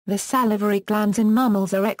The salivary glands in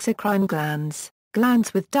mammals are exocrine glands,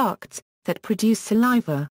 glands with ducts, that produce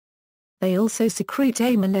saliva. They also secrete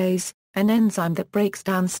amylase, an enzyme that breaks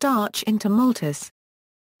down starch into maltose.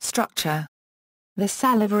 Structure. The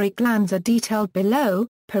salivary glands are detailed below.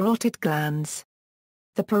 Parotid glands.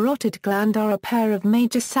 The parotid gland are a pair of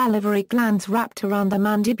major salivary glands wrapped around the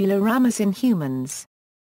mandibular ramus in humans.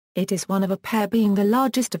 It is one of a pair, being the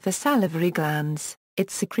largest of the salivary glands. It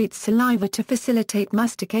secretes saliva to facilitate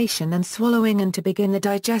mastication and swallowing and to begin the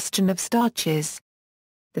digestion of starches.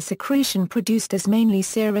 The secretion produced is mainly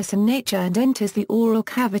serous in nature and enters the oral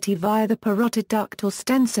cavity via the parotid duct or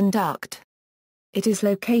Stenson duct. It is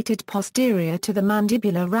located posterior to the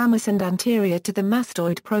mandibular ramus and anterior to the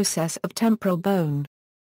mastoid process of temporal bone.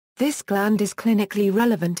 This gland is clinically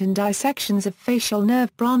relevant in dissections of facial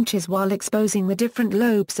nerve branches while exposing the different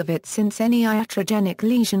lobes of it, since any iatrogenic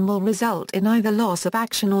lesion will result in either loss of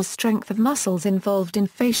action or strength of muscles involved in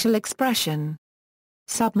facial expression.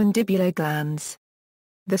 Submandibular glands.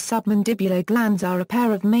 The submandibular glands are a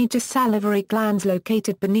pair of major salivary glands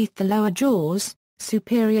located beneath the lower jaws,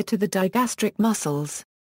 superior to the digastric muscles.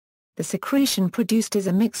 The secretion produced is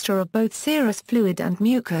a mixture of both serous fluid and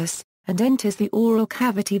mucus, and enters the oral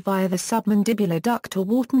cavity via the submandibular duct or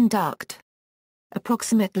Wharton duct.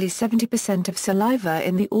 Approximately 70% of saliva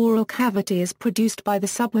in the oral cavity is produced by the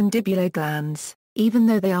submandibular glands, even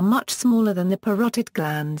though they are much smaller than the parotid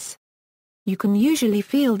glands. You can usually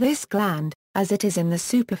feel this gland, as it is in the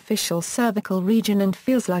superficial cervical region and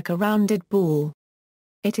feels like a rounded ball.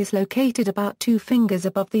 It is located about 2 fingers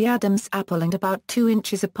above the Adam's apple and about 2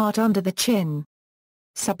 inches apart under the chin.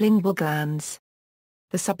 Sublingual glands.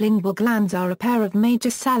 The sublingual glands are a pair of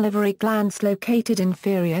major salivary glands located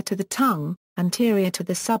inferior to the tongue, anterior to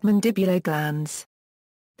the submandibular glands.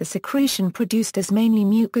 The secretion produced is mainly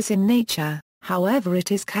mucus in nature, however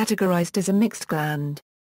it is categorized as a mixed gland.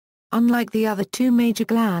 Unlike the other 2 major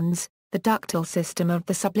glands, the ductal system of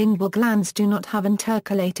the sublingual glands do not have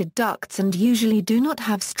intercalated ducts and usually do not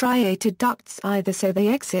have striated ducts either, so they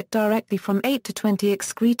exit directly from 8 to 20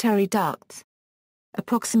 excretory ducts.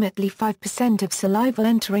 Approximately 5% of saliva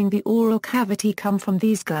entering the oral cavity come from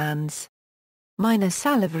these glands. Minor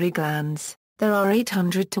salivary glands. There are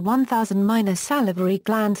 800 to 1,000 minor salivary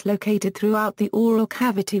glands located throughout the oral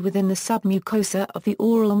cavity within the submucosa of the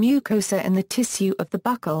oral mucosa in the tissue of the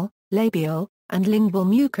buccal, labial, and lingual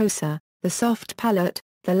mucosa, the soft palate,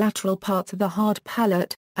 the lateral parts of the hard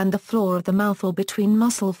palate, and the floor of the mouth or between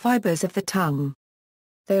muscle fibers of the tongue.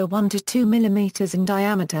 They are 1 to 2 mm in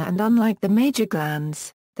diameter and unlike the major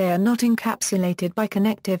glands, they are not encapsulated by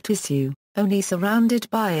connective tissue, only surrounded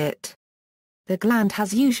by it. The gland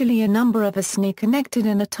has usually a number of acini connected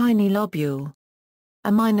in a tiny lobule.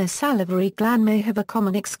 A minor salivary gland may have a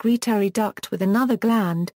common excretory duct with another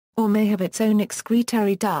gland, or may have its own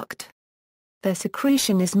excretory duct. Their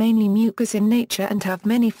secretion is mainly mucus in nature and have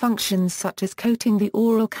many functions such as coating the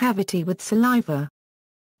oral cavity with saliva.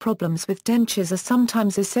 Problems with dentures are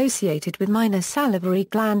sometimes associated with minor salivary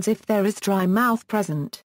glands if there is dry mouth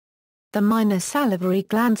present. The minor salivary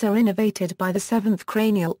glands are innervated by the 7th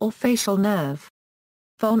cranial or facial nerve.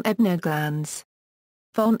 Von Ebner glands.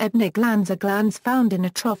 Von Ebner glands are glands found in a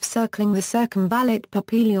trough circling the circumvallate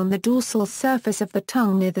papillae on the dorsal surface of the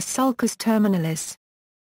tongue near the sulcus terminalis.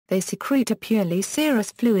 They secrete a purely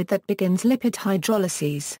serous fluid that begins lipid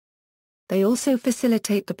hydrolyses. They also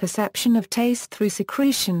facilitate the perception of taste through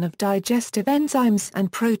secretion of digestive enzymes and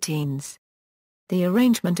proteins. The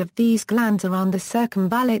arrangement of these glands around the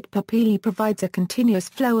circumvallate papillae provides a continuous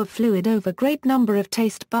flow of fluid over great number of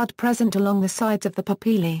taste bud present along the sides of the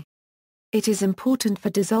papillae. It is important for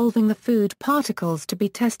dissolving the food particles to be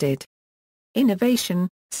tested. Innervation.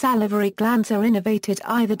 Salivary glands are innervated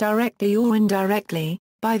either directly or indirectly,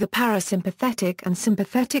 by the parasympathetic and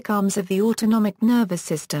sympathetic arms of the autonomic nervous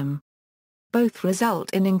system. Both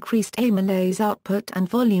result in increased amylase output and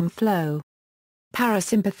volume flow.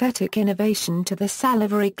 Parasympathetic innervation to the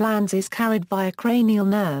salivary glands is carried via cranial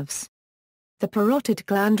nerves. The parotid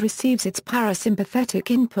gland receives its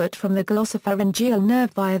parasympathetic input from the glossopharyngeal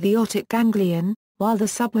nerve via the otic ganglion, while the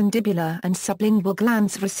submandibular and sublingual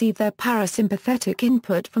glands receive their parasympathetic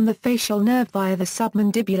input from the facial nerve via the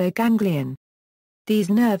submandibular ganglion. These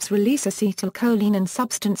nerves release acetylcholine and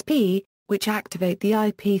substance P, which activate the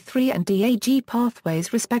IP3 and DAG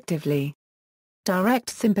pathways respectively. Direct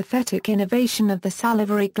sympathetic innervation of the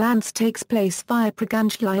salivary glands takes place via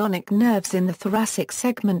preganglionic nerves in the thoracic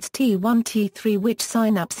segments T1-T3, which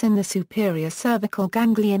synapse in the superior cervical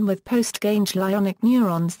ganglion with postganglionic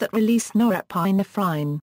neurons that release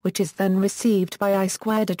norepinephrine, which is then received by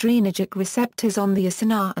I2 adrenergic receptors on the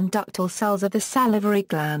acinar and ductal cells of the salivary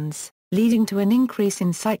glands. leading to an increase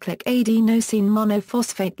in cyclic adenosine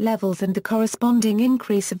monophosphate levels and the corresponding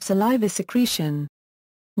increase of saliva secretion.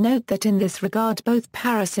 Note that in this regard both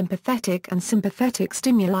parasympathetic and sympathetic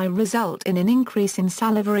stimuli result in an increase in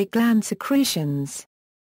salivary gland secretions.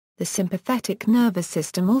 The sympathetic nervous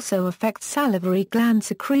system also affects salivary gland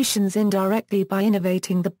secretions indirectly by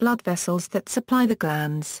innervating the blood vessels that supply the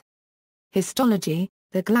glands. Histology: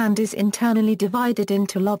 the gland is internally divided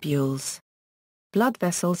into lobules. Blood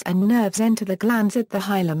vessels and nerves enter the glands at the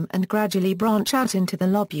hilum and gradually branch out into the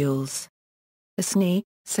lobules. Acini,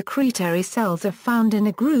 secretory cells are found in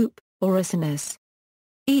a group, or acinus.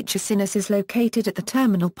 Each acinus is located at the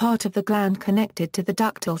terminal part of the gland connected to the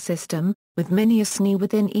ductal system, with many acini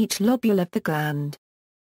within each lobule of the gland.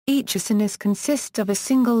 Each acinus consists of a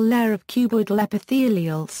single layer of cuboidal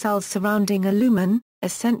epithelial cells surrounding a lumen, a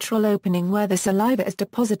central opening where the saliva is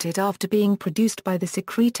deposited after being produced by the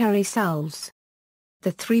secretory cells.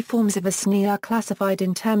 The three forms of acini are classified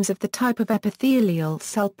in terms of the type of epithelial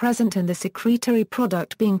cell present and the secretory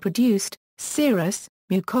product being produced: serous,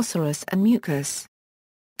 mucocerous and mucus.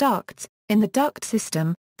 Ducts: in the duct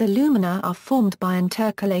system, the lumina are formed by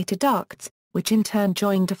intercalated ducts, which in turn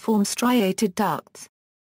join to form striated ducts.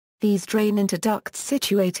 These drain into ducts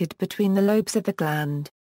situated between the lobes of the gland.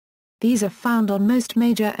 These are found on most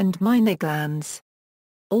major and minor glands.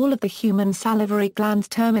 All of the human salivary glands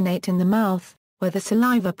terminate in the mouth, where the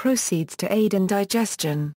saliva proceeds to aid in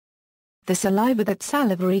digestion. The saliva that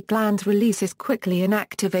salivary glands release is quickly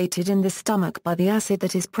inactivated in the stomach by the acid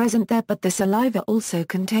that is present there, but the saliva also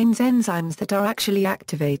contains enzymes that are actually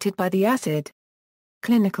activated by the acid.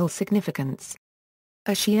 Clinical significance: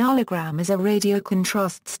 a scialogram is a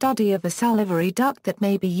radiocontrast study of a salivary duct that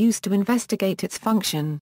may be used to investigate its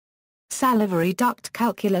function. Salivary duct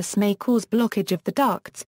calculus may cause blockage of the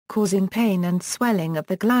ducts, causing pain and swelling of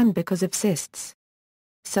the gland because of cysts.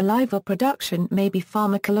 Saliva production may be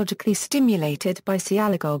pharmacologically stimulated by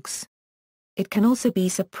sialagogues. It can also be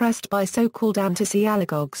suppressed by so-called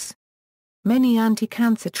antisialagogues. Many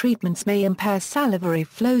anti-cancer treatments may impair salivary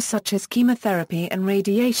flow, such as chemotherapy and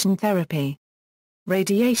radiation therapy.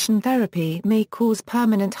 Radiation therapy may cause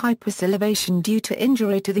permanent hypersalivation due to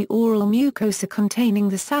injury to the oral mucosa containing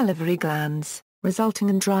the salivary glands, resulting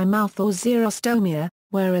in dry mouth or xerostomia,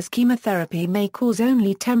 whereas chemotherapy may cause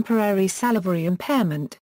only temporary salivary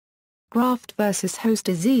impairment. Graft versus host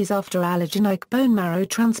disease: after allogeneic bone marrow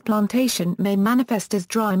transplantation may manifest as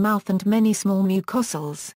dry mouth and many small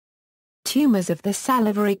mucosals. Tumors of the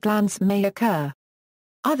salivary glands may occur.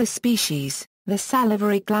 Other species: the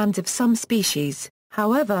salivary glands of some species,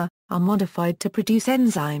 however, are modified to produce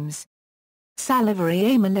enzymes. Salivary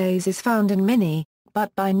amylase is found in many,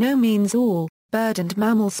 but by no means all, bird and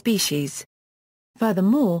mammal species.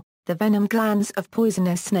 Furthermore, the venom glands of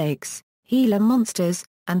poisonous snakes, Gila monsters,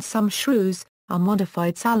 and some shrews, are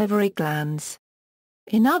modified salivary glands.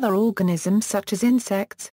 In other organisms such as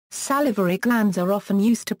insects, salivary glands are often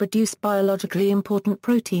used to produce biologically important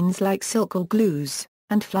proteins like silk or glues,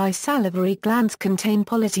 and fly salivary glands contain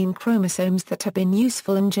polytene chromosomes that have been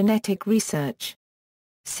useful in genetic research.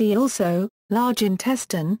 See also, large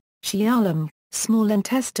intestine, scialum, small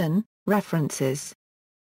intestine, references.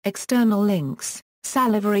 External links: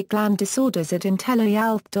 salivary gland disorders at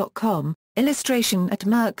intellihealth.com, illustration at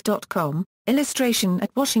merck.com, illustration at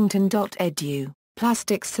washington.edu,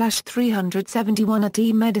 plastic/371 at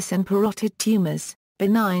eMedicine. Parotid tumors,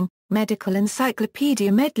 benign, Medical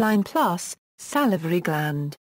Encyclopedia Medline Plus, salivary gland.